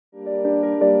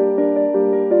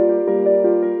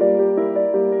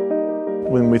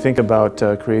we think about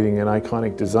creating an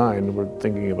iconic design, we're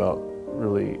thinking about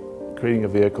really creating a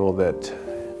vehicle that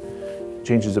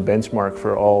changes the benchmark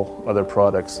for all other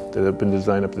products that have been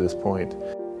designed up to this point.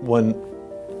 One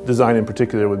design in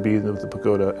particular would be the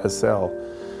Pagoda SL,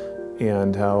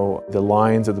 and how the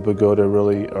lines of the Pagoda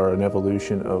really are an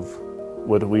evolution of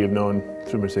what we have known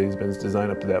through Mercedes-Benz design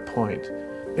up to that point.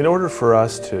 In order for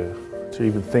us to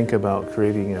even think about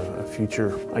creating a future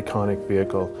iconic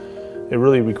vehicle, it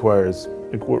really requires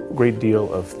a great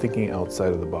deal of thinking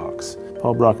outside of the box.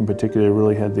 Paul Brock in particular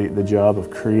really had the job of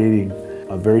creating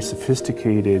a very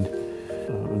sophisticated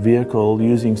vehicle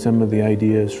using some of the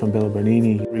ideas from Bello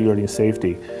Bernini regarding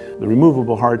safety. The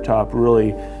removable hardtop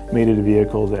really made it a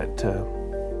vehicle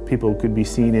that people could be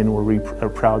seen in or are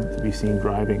proud to be seen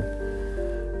driving.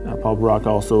 Paul Brock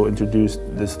also introduced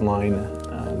this line,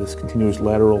 this continuous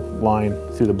lateral line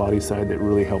through the body side that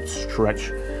really helps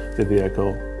stretch the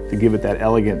vehicle to give it that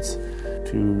elegance,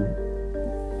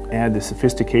 to add the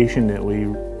sophistication that we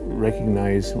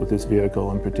recognize with this vehicle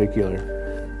in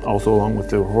particular. Also, along with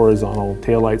the horizontal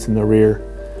taillights in the rear,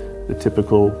 the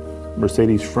typical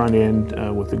Mercedes front end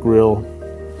with the grille,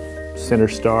 center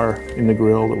star in the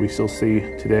grille that we still see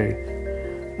today.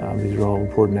 These are all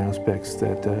important aspects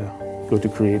that go to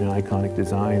create an iconic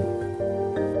design.